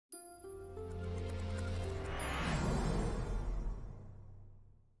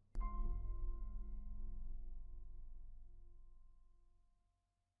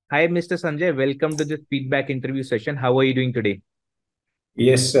Hi, Mr. Sanjay. Welcome to this feedback interview session. How are you doing today?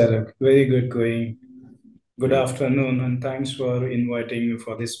 Yes, sir. Very good going. Good Great. afternoon, and thanks for inviting me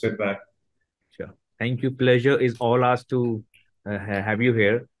for this feedback. Sure. Thank you. Pleasure is all ours to have you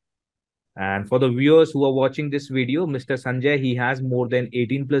here. And for the viewers who are watching this video, Mr. Sanjay, he has more than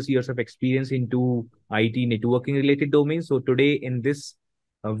 18 plus years of experience into IT networking related domains. So today in this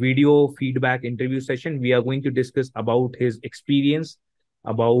video feedback interview session, we are going to discuss about his experience,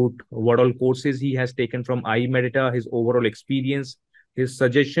 about what all courses he has taken from I-MEDITA, his overall experience, his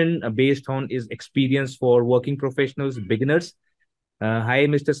suggestion based on his experience for working professionals, beginners. Hi,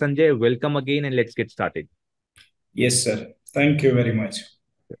 Mr. Sanjay. Welcome again, and let's get started. Yes, sir. Thank you very much.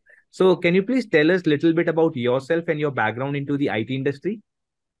 So, can you please tell us a little bit about yourself and your background into the IT industry?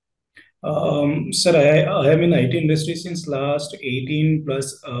 Sir, I am in IT industry since last 18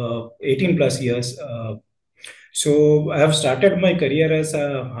 plus years. So I have started my career as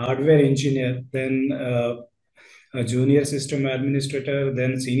a hardware engineer, then a junior system administrator,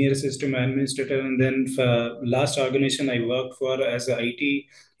 then senior system administrator, and then last organization I worked for as a IT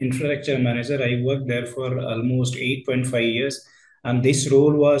infrastructure manager. I worked there for almost 8.5 years, and this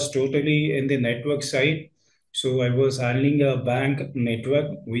role was totally in the network side. So I was handling a bank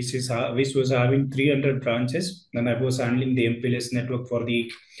network, which was having 300 branches, and I was handling the MPLS network for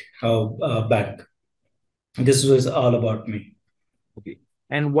the bank. This was all about me. Okay.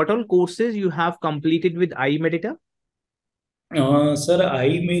 And what all courses you have completed with I-MEDITA? Sir,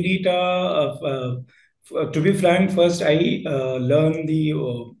 to be frank, first I learned the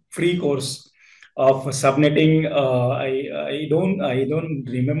free course of subnetting. I don't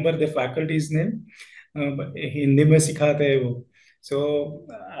remember the faculty's name, but Hindi में सिखाते हैं वो. So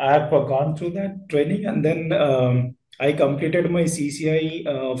I have gone through that training, and then I completed my CCIE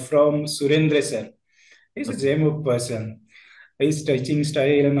from Surendra sir. He's a Okay. Jamuk person. His teaching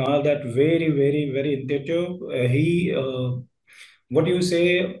style and all that very, very, very intuitive. What you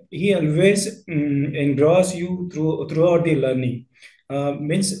say, he always engross you throughout the learning.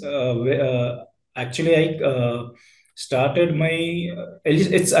 Means actually I started my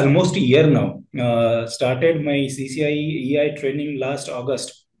it's almost a year now. Started my CCIE EI training last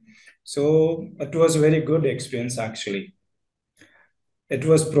August. So it was a very good experience actually. It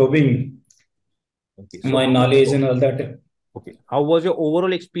was probing Okay. So my how was knowledge and all that. okay? How was your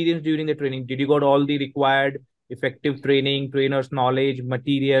overall experience during the training? Did you got all the required effective training, trainers' knowledge,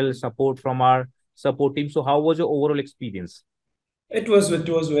 material, support from our support team? So how was your overall experience? It was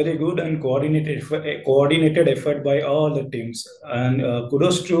very good and coordinated effort by all the teams, and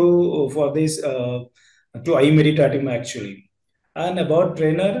kudos to for this to I-MEDITA team actually. And about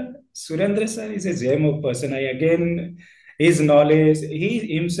trainer Surendra sir is a gem of person. I again his knowledge, he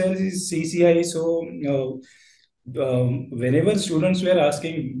himself is CCI, so whenever students were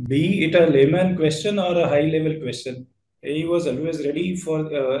asking, be it a layman question or a high level question, he was always ready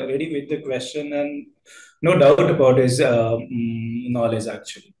with the question, and no doubt about his knowledge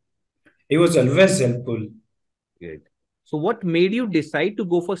actually. He was always helpful. Great. So what made you decide to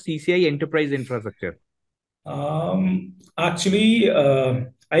go for CCI Enterprise Infrastructure? Actually,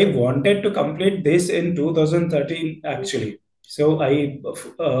 I wanted to complete this in 2013 actually. So I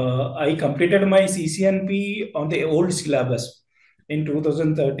completed my CCNP on the old syllabus in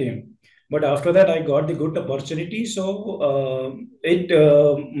 2013. But after that, I got the good opportunity. So it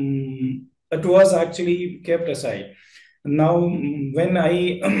was actually kept aside. Now, when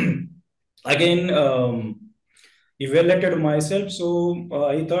I again evaluated myself. So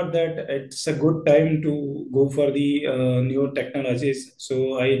I thought that it's a good time to go for the new technologies.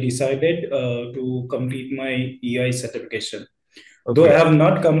 So I decided to complete my EI certification. Though Okay.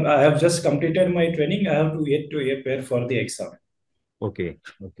 I have just completed my training. I have to yet to prepare for the exam. Okay.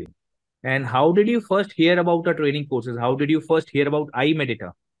 Okay. And how did you first hear about the training courses? How did you first hear about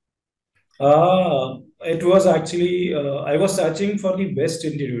I-MEDITA? It was actually I was searching for the best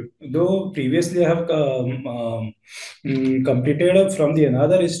institute. Though previously I have completed from the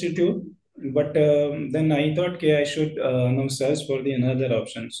another institute, but then I thought, okay, I should now search for the another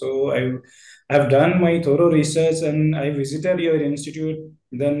option. So I've done my thorough research and I visited your institute.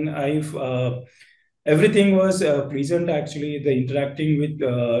 Then I've everything was pleasant actually. The interacting with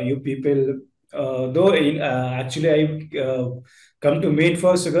you people. Actually I come to meet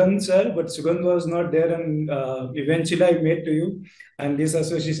for Sugandh sir, but Sugandh was not there, and eventually I met to you, and this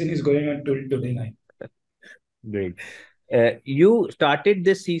association is going on till today night. Great. You started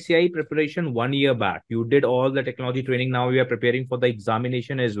this CCI preparation 1 year back. You did all the technology training. Now you are preparing for the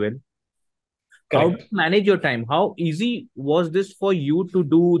examination as well. How do Correct. you manage your time? How easy was this for you to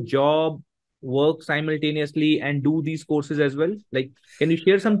do job? work simultaneously and do these courses as well? Like, can you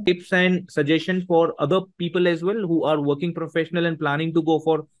share some tips and suggestions for other people as well who are working professional and planning to go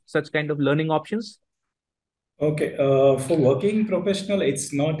for such kind of learning options? Okay, for working professional,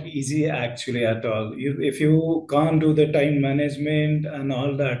 it's not easy actually at all. If you can't do the time management and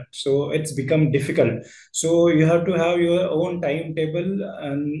all that, so it's become difficult. So you have to have your own timetable,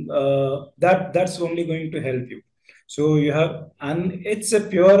 and that's only going to help you. So you have, and it's a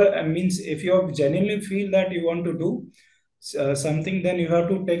pure means if you genuinely feel that you want to do something, then you have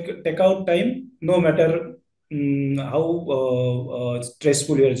to take out time, no matter how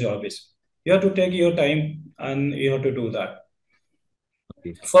stressful your job is. You have to take your time and you have to do that.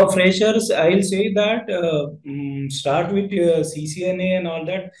 Okay. For freshers, I'll say that start with your CCNA and all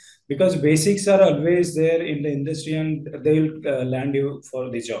that, because basics are always there in the industry and they'll land you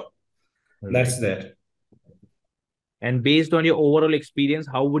for the job. Right. That's there. And based on your overall experience,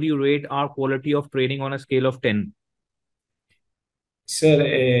 how would you rate our quality of training on a scale of 10? Sir,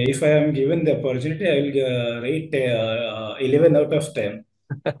 if I am given the opportunity, I will rate 11 out of 10.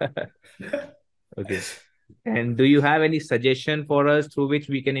 Okay. And do you have any suggestion for us through which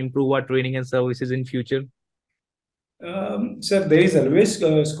we can improve our training and services in future? Sir, there is always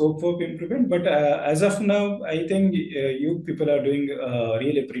scope for improvement, but as of now, I think you people are doing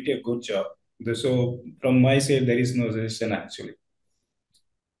really pretty good job. So, from my side, there is no suggestion actually.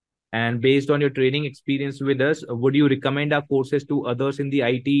 And based on your training experience with us, would you recommend our courses to others in the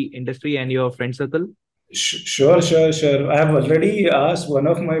IT industry and your friend circle? Sure, sure, sure. I have already asked one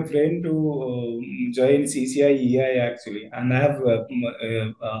of my friend to join CCIE EI actually, and I have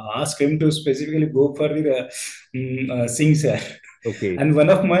asked him to specifically go for the Sing sir. Okay. And one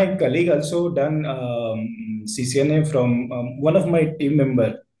of my colleague also done CCNA from one of my team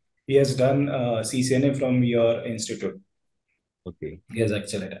member. He has done CCNA from your institute. Okay. Yes,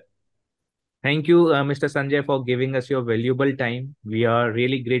 actually. Thank you, Mr. Sanjay, for giving us your valuable time. We are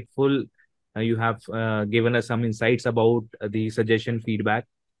really grateful. You have given us some insights about the suggestion feedback.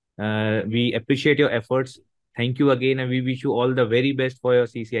 We appreciate your efforts. Thank you again, and we wish you all the very best for your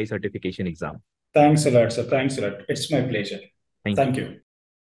CCI certification exam. Thanks a lot, sir. Thanks a lot. It's my pleasure. Thank you. Thank you.